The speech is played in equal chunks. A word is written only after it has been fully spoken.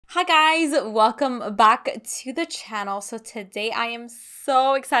Hi guys, welcome back to the channel. So today I am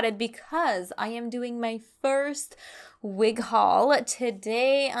so excited because I am doing my first wig haul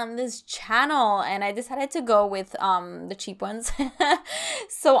today on this channel, and I decided to go with the cheap ones.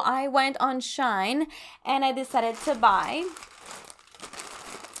 So I went on SHEIN and I decided to buy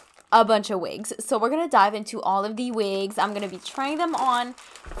a bunch of wigs. So we're gonna dive into all of the wigs. I'm gonna be trying them on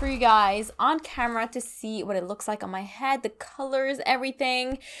for you guys on camera to see what it looks like on my head, the colors,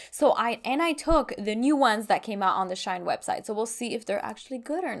 everything. So I took the new ones that came out on the SHEIN website, so we'll see if they're actually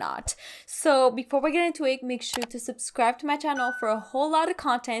good or not. So before we get into it, make sure to subscribe to my channel for a whole lot of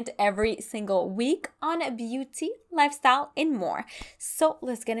content every single week on beauty, lifestyle, and more. So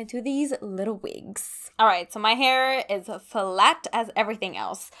let's get into these little wigs. All right, so my hair is flat as everything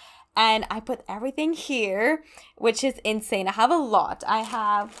else, and I put everything here, which is insane. I have a lot. I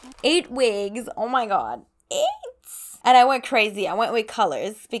have 8 wigs. Oh my god, 8! And I went crazy. I went with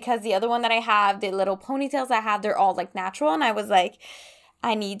colors because the other one that I have, the little ponytails I have, they're all like natural, and I was like,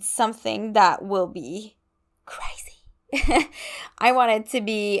 I need something that will be crazy. I want it to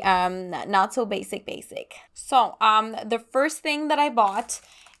be not so basic. So the first thing that I bought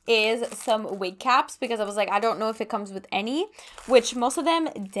is some wig caps because I was like, I don't know if it comes with any, which most of them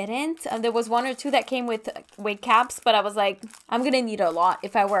didn't. There was 1 or 2 that came with wig caps, but I was like, I'm gonna need a lot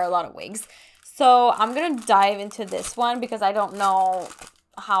if I wear a lot of wigs. So I'm gonna dive into this one because I don't know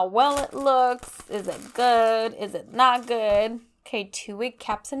how well it looks. Is it good? Is it not good? Okay, 2 wig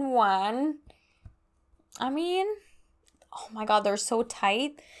caps in one. I mean, oh my god, they're so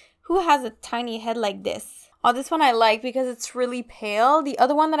tight. Who has a tiny head like this? Oh, this one I like because it's really pale. The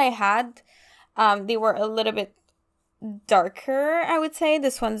other one that I had, they were a little bit darker, I would say.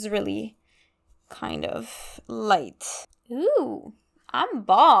 This one's really kind of light. Ooh, I'm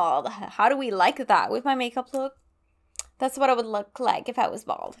bald. How do we like that with my makeup look? That's what I would look like if I was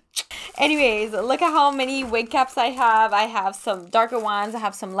bald. Anyways, look at how many wig caps I have. I have some darker ones. I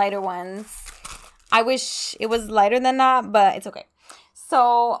have some lighter ones. I wish it was lighter than that, but it's okay.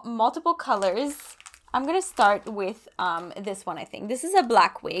 So, multiple colors. I'm going to start with this one, I think. This is a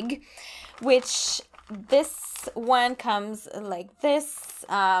black wig, which this one comes like this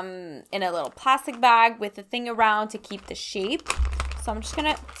in a little plastic bag with a thing around to keep the shape. So I'm just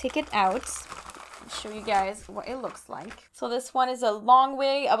going to take it out and show you guys what it looks like. So this one is a long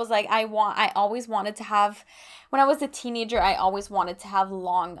wig. I was like, I always wanted to have, when I was a teenager, I always wanted to have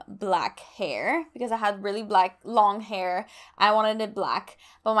long black hair because I had really long hair. I wanted it black,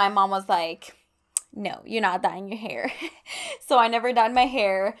 but my mom was like, no, you're not dyeing your hair. So I never dyed my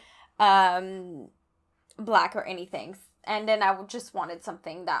hair black or anything. And then I just wanted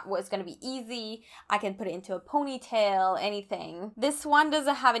something that was going to be easy. I can put it into a ponytail, anything. This one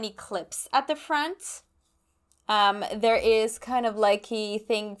doesn't have any clips at the front. There is kind of like a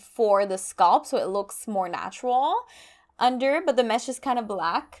thing for the scalp, so it looks more natural under, but the mesh is kind of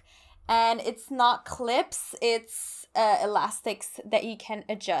black. And it's not clips, it's elastics that you can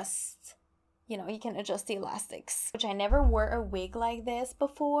adjust. You know, you can adjust the elastics, which I never wore a wig like this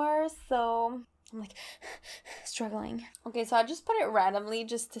before, so I'm like struggling. Okay, so I just put it randomly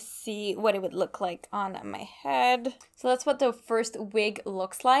just to see what it would look like on my head. So that's what the first wig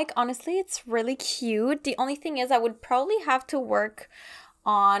looks like. Honestly, it's really cute. The only thing is I would probably have to work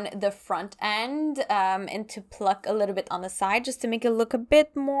on the front end and to pluck a little bit on the side just to make it look a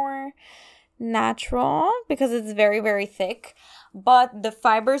bit more natural because it's very thick, but the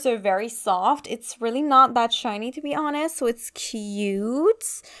fibers are very soft. It's really not that shiny, to be honest, so it's cute.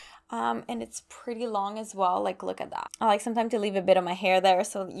 And it's pretty long as well. Like, look at that. I like sometimes to leave a bit of my hair there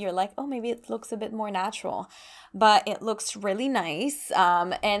so you're like, oh, maybe it looks a bit more natural, but it looks really nice.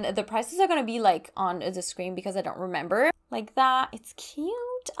 And the prices are gonna be like on the screen because I don't remember. Like that, it's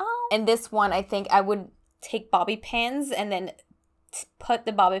cute. Oh, and this one, I think I would take bobby pins and then put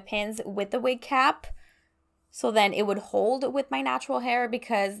the bobby pins with the wig cap, so then it would hold with my natural hair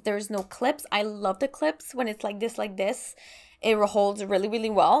because there's no clips. I love the clips when it's like this. It holds really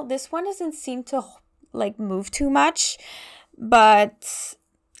well. This one doesn't seem to like move too much, but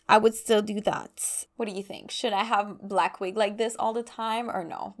I would still do that. What do you think? Should I have black wig like this all the time or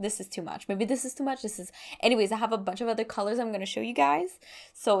no? This is too much. Maybe this is too much. Anyways, I have a bunch of other colors I'm going to show you guys.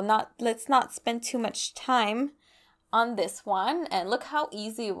 So let's not spend too much time on this one. And look how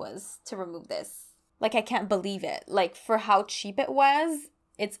easy it was to remove this. Like, I can't believe it. Like, for how cheap it was,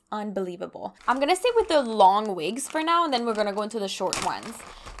 it's unbelievable. I'm gonna stay with the long wigs for now, and then we're gonna go into the short ones.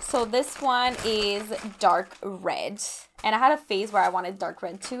 So this one is dark red, and I had a phase where I wanted dark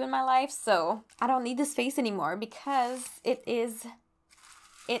red too in my life, so I don't need this face anymore because it is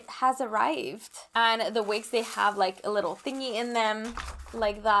it has arrived. And the wigs, they have like a little thingy in them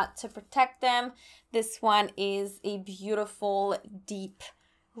like that to protect them. This one is a beautiful deep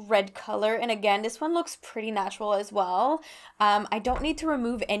red color, and again, this one looks pretty natural as well. I don't need to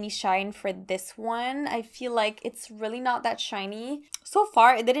remove any shine for this one. I feel like it's really not that shiny. So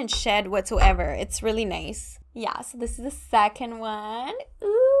far, it didn't shed whatsoever. It's really nice. Yeah, so this is the second one.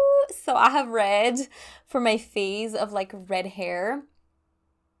 Ooh, so I have red for my phase of like red hair.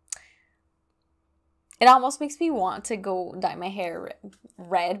 It almost makes me want to go dye my hair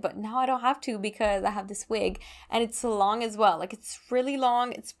red, but now I don't have to because I have this wig and it's so long as well. Like, it's really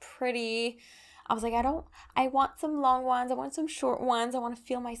long, it's pretty. I was like, I want some long ones, I want some short ones. I want to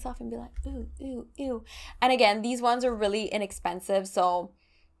feel myself and be like, ooh, ooh, ooh. And again, these ones are really inexpensive, so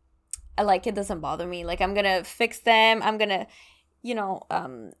it doesn't bother me. Like, I'm gonna fix them. I'm gonna, you know,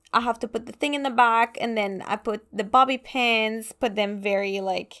 I have to put the thing in the back, and then I put the bobby pins, put them very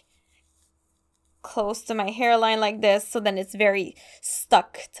like close to my hairline like this, so then it's very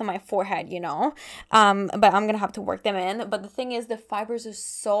stuck to my forehead, you know. But I'm gonna have to work them in. But the thing is, the fibers are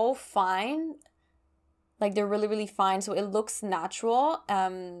so fine, like they're really, really fine, so it looks natural.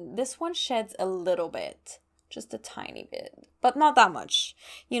 This one sheds a little bit, just a tiny bit, but not that much,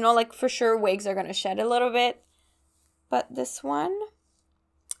 you know. Like, for sure wigs are gonna shed a little bit, but this one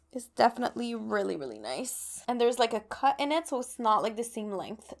is definitely really, really nice. And there's like a cut in it, so it's not like the same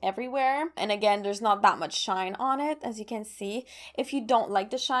length everywhere. And again, there's not that much shine on it, as you can see. If you don't like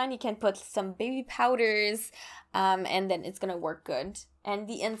the shine, you can put some baby powders, and then it's gonna work good. And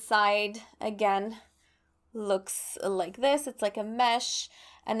the inside, again, looks like this. It's like a mesh,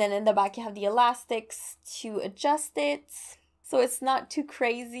 and then in the back you have the elastics to adjust it, so it's not too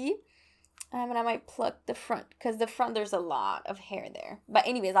crazy. And I might pluck the front, because the front, there's a lot of hair there. But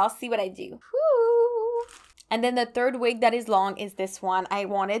anyways, I'll see what I do. Woo! And then the third wig that is long is this one. I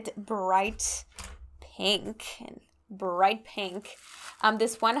wanted bright pink. And bright pink.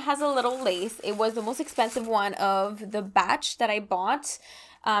 This one has a little lace. It was the most expensive one of the batch that I bought.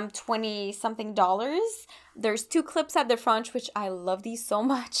 $20-something. There's 2 clips at the front, which I love these so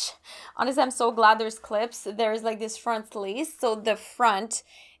much. Honestly, I'm so glad there's clips. There's like this front lace, so the front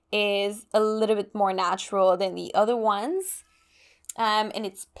is a little bit more natural than the other ones. And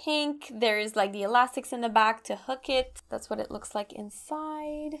it's pink. There's like the elastics in the back to hook it. That's what it looks like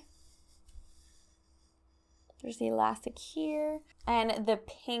inside. There's the elastic here, and the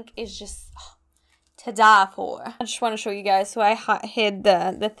pink is just to die for. I just want to show you guys, so I hid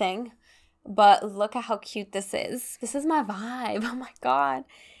the thing, but look at how cute this is. This is my vibe. Oh my god.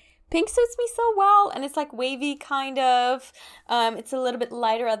 Pink suits me so well, and it's like wavy kind of. It's a little bit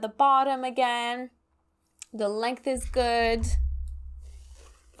lighter at the bottom again. The length is good.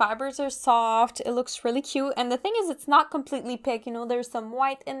 Fibers are soft. It looks really cute. And the thing is, it's not completely pink. You know, there's some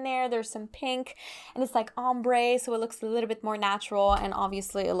white in there. There's some pink. And it's like ombre, so it looks a little bit more natural. And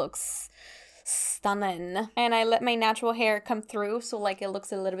obviously, it looks stunning. And I let my natural hair come through, so like it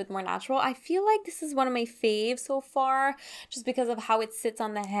looks a little bit more natural. I feel like this is one of my faves so far, just because of how it sits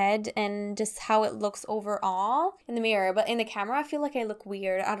on the head and just how it looks overall in the mirror. But in the camera, I feel like I look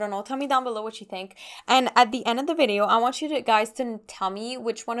weird. I don't know. Tell me down below what you think. And at the end of the video, I want you guys to tell me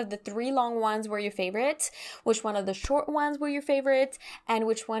which one of the 3 long ones were your favorite, which one of the short ones were your favorite, and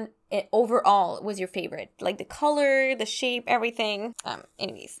which one overall was your favorite. Like the color, the shape, everything.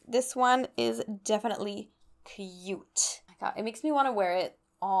 Anyways, this one is definitely cute. Oh my god, it makes me want to wear it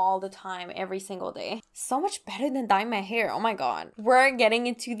all the time, every single day. So much better than dyeing my hair. Oh my god. We're getting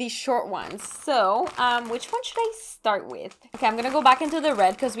into the short ones. So, which one should I start with? Okay, I'm gonna go back into the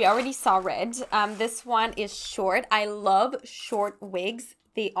red because we already saw red. This one is short. I love short wigs.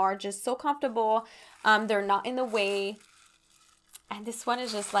 They are just so comfortable. They're not in the way. And this one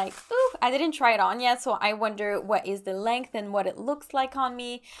is just like, ooh, I didn't try it on yet, so I wonder what is the length and what it looks like on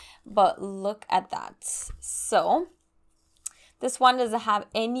me. But look at that. So this one doesn't have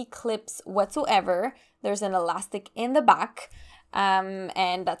any clips whatsoever. There's an elastic in the back.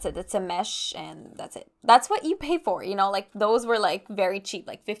 And that's it. It's a mesh, and that's it. That's what you pay for, you know, like those were like very cheap,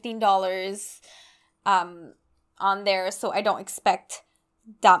 like $15 on there. So I don't expect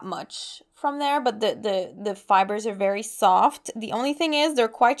that much from there, but the fibers are very soft. The only thing is they're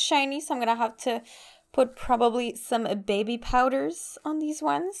quite shiny, so I'm gonna have to put probably some baby powders on these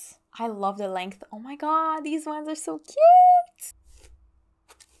ones. I love the length. Oh my god, these ones are so cute.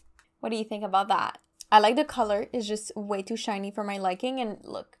 What do you think about that? I like the color. It's just way too shiny for my liking, and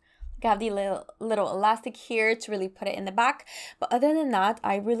look You have the little elastic here to really put it in the back. But other than that,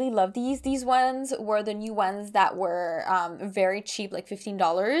 I really love these. These ones were the new ones that were very cheap, like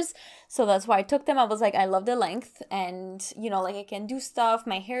 $15. So that's why I took them. I was like, I love the length, and you know, like I can do stuff.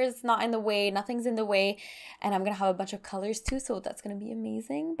 My hair is not in the way, nothing's in the way, and I'm gonna have a bunch of colors too, so that's gonna be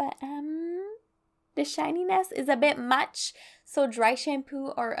amazing. But the shininess is a bit much, so dry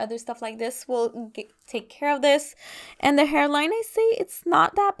shampoo or other stuff like this will take care of this. And the hairline, I say it's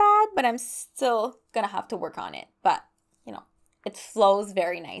not that bad, but I'm still gonna have to work on it. But you know, it flows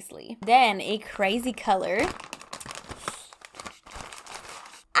very nicely. Then a crazy color.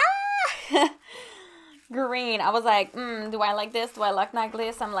 Ah! Green. I was like, do I like this? Do I like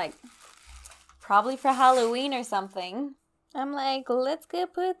this? I'm like, probably for Halloween or something. I'm like, let's go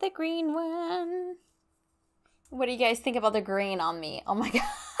put the green one. What do you guys think about the green on me? Oh my god.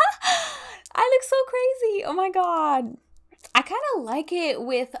 I look so crazy. Oh my god. I kind of like it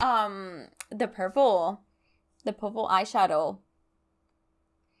with the purple eyeshadow.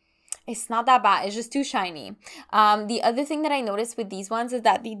 It's not that bad. It's just too shiny. The other thing that I noticed with these ones is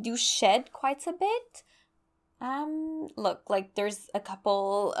that they do shed quite a bit. Look, like there's a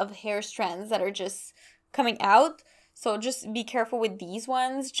couple of hair strands that are just coming out. So just be careful with these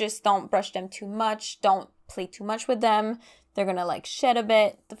ones. Just don't brush them too much. Don't play too much with them. They're gonna like shed a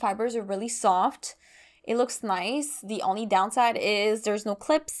bit. The fibers are really soft. It looks nice. The only downside is there's no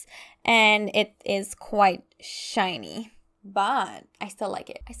clips and it is quite shiny. But I still like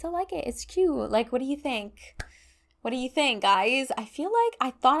it. I still like it. It's cute. Like, what do you think? What do you think, guys? I feel like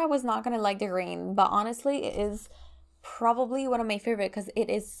I thought I was not gonna like the green, but honestly, it is probably one of my favorite because it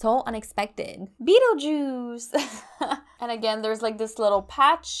is so unexpected. Beetlejuice. And again, there's like this little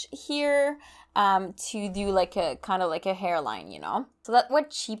patch here to do like a kind of like a hairline, you know. So that's what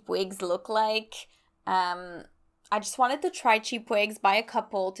cheap wigs look like. I just wanted to try cheap wigs, buy a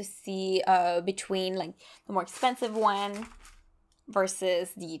couple to see between like the more expensive one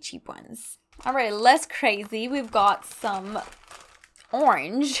versus the cheap ones. All right, less crazy. We've got some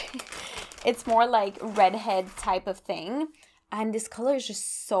orange. It's more like redhead type of thing. And this color is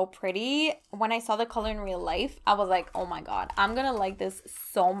just so pretty. When I saw the color in real life, I was like, oh my god, I'm gonna like this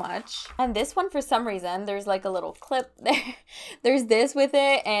so much. And this one, for some reason, there's like a little clip there. There's this with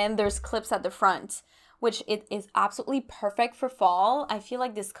it, and there's clips at the front, which it is absolutely perfect for fall. I feel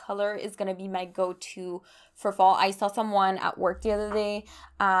like this color is gonna be my go-to for fall. I saw someone at work the other day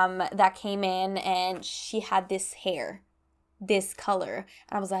that came in, and she had this hair, this color,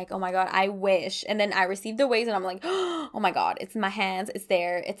 and I was like, oh my god, I wish. And then I received the wigs and I'm like, oh my god, it's in my hands, it's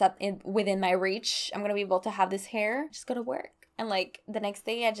there, it's within my reach. I'm gonna be able to have this hair, just go to work, and like the next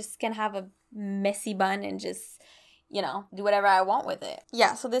day I just can have a messy bun and just, you know, do whatever I want with it.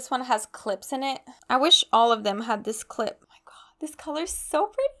 Yeah, so this one has clips in it. I wish all of them had this clip. Oh my god, this color's so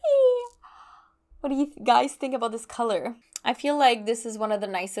pretty. What do you guys think about this color? I feel like this is one of the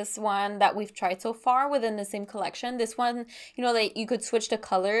nicest one that we've tried so far within the same collection. This one, you know, like you could switch the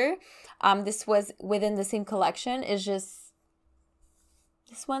color. This was within the same collection. It's just,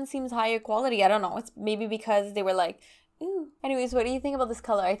 this one seems higher quality. I don't know. It's maybe because they were like, ooh. Anyways, what do you think about this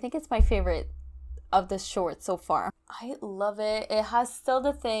color? I think it's my favorite of the short so far. I love it. It has still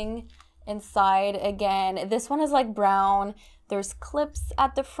the thing inside. Again, this one is like brown. There's clips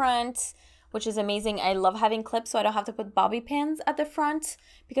at the front, which is amazing. I love having clips so I don't have to put bobby pins at the front,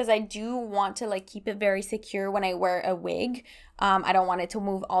 because I do want to like keep it very secure when I wear a wig. I don't want it to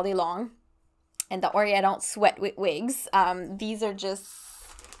move all day long, and or I don't sweat with wigs. These are just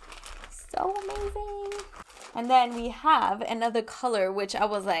so amazing. And then we have another color, which I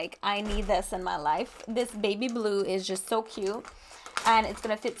was like, I need this in my life. This baby blue is just so cute, and it's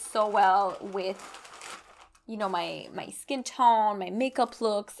gonna fit so well with, you know, my skin tone, my makeup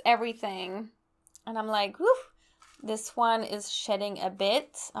looks, everything. And I'm like, whew, this one is shedding a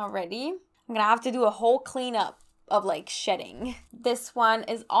bit already. I'm gonna have to do a whole cleanup of like shedding. This one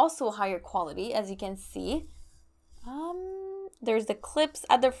is also higher quality, as you can see. There's the clips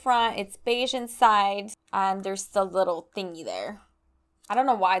at the front, it's beige inside, and there's the little thingy there. I don't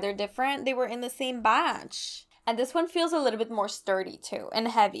know why they're different. They were in the same batch. And this one feels a little bit more sturdy too, and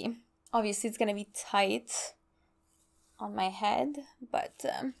heavy. Obviously, it's gonna be tight on my head, but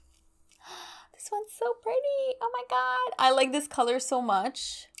this one's so pretty. Oh my god, I like this color so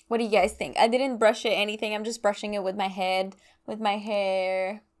much. What do you guys think? I didn't brush it anything. I'm just brushing it with my head, with my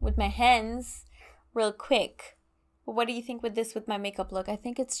hair, with my hands real quick. But what do you think with this, with my makeup look? I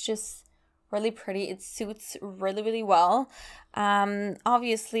think it's just really pretty. It suits really, really well.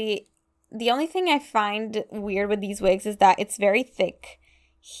 Obviously, the only thing I find weird with these wigs is that it's very thick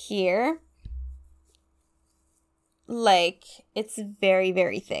here. like it's very,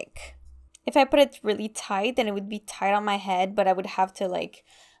 very thick. If I put it really tight, then it would be tight on my head, but I would have to like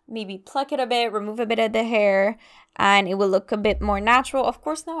maybe pluck it a bit, remove a bit of the hair, and it will look a bit more natural. Of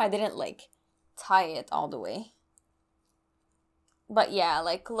course, no, I didn't like tie it all the way. But yeah,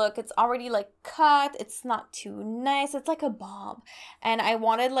 like look, it's already like cut. It's not too nice. It's like a bob. And I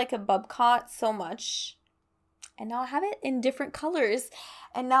wanted like a bob cut so much. And now I have it in different colors.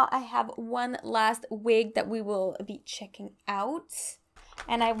 And now I have one last wig that we will be checking out.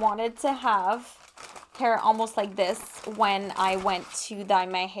 And I wanted to have hair almost like this when I went to dye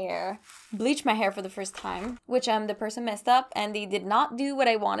my hair, bleach my hair for the first time, which the person messed up and they did not do what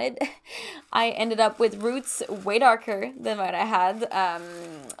I wanted. I ended up with roots way darker than what I had,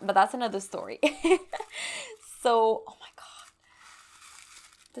 but that's another story. So, oh my god,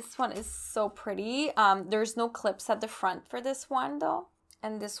 this one is so pretty. There's no clips at the front for this one though,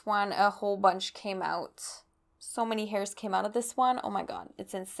 and this one a whole bunch came out. So many hairs came out of this one. Oh my god,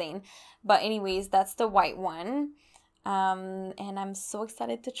 it's insane. But anyways, that's the white one. And I'm so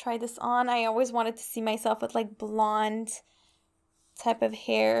excited to try this on. I always wanted to see myself with like blonde type of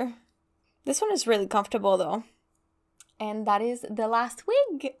hair. This one is really comfortable though. And that is the last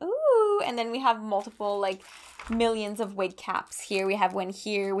wig. Ooh, and then we have multiple like millions of wig caps here. We have one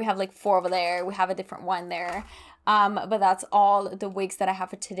here. We have like 4 over there. We have a different one there. But that's all the wigs that I have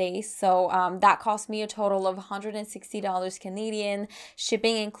for today. So that cost me a total of $160 Canadian,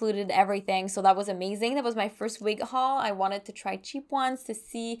 shipping included, everything. So that was amazing. That was my first wig haul. I wanted to try cheap ones to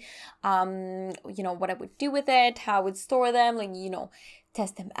see you know, what I would do with it, how I would store them, like, you know,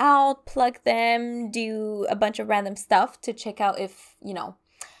 test them out, plug them, do a bunch of random stuff to check out if, you know,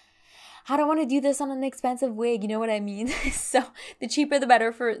 I don't want to do this on an expensive wig, you know what I mean? So the cheaper the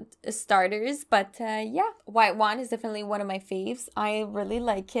better for starters. But yeah, white one is definitely one of my faves. I really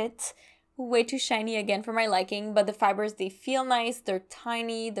like it. Way too shiny again for my liking, but the fibers, they feel nice. They're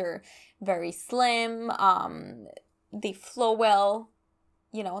tiny. They're very slim. They flow well.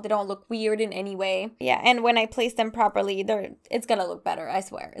 You know, they don't look weird in any way. Yeah, and when I place them properly, it's gonna look better, I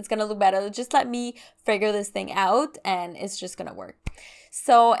swear. It's gonna look better. Just let me figure this thing out and it's just gonna work.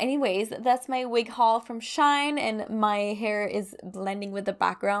 So anyways, that's my wig haul from SHEIN, and my hair is blending with the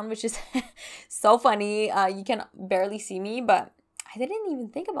background, which is so funny. You can barely see me, but I didn't even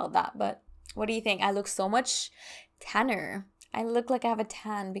think about that. But what do you think? I look so much tanner. I look like I have a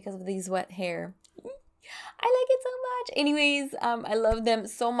tan because of these wet hair. I like it so much. Anyways, I love them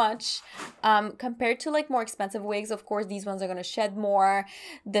so much. Compared to like more expensive wigs, of course, these ones are going to shed more.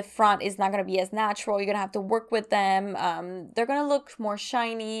 The front is not going to be as natural. You're going to have to work with them. They're going to look more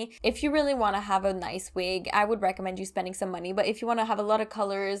shiny. If you really want to have a nice wig, I would recommend you spending some money. But if you want to have a lot of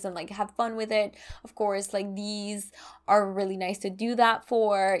colors and like have fun with it, of course, like these are really nice to do that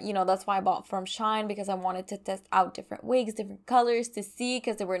for. You know, that's why I bought from SHEIN, because I wanted to test out different wigs, different colors to see,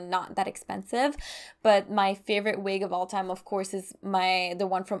 because they were not that expensive. But my favorite wig of all time, of course, is the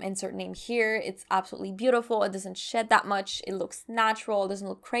one from insert name here. It's absolutely beautiful. It doesn't shed that much. It looks natural. It doesn't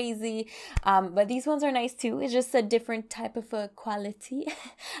look crazy. But these ones are nice too. It's just a different type of quality,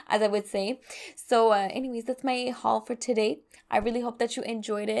 as I would say. So anyways, that's my haul for today. I really hope that you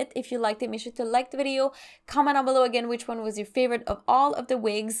enjoyed it. If you liked it, make sure to like the video. Comment down below again which one was your favorite of all of the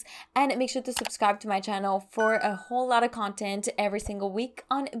wigs. And make sure to subscribe to my channel for a whole lot of content every single week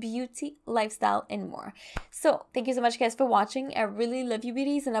on beauty, lifestyle, and more. So thank you so much guys for watching. I really love you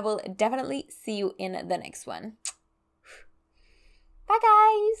beauties, and I will definitely see you in the next one.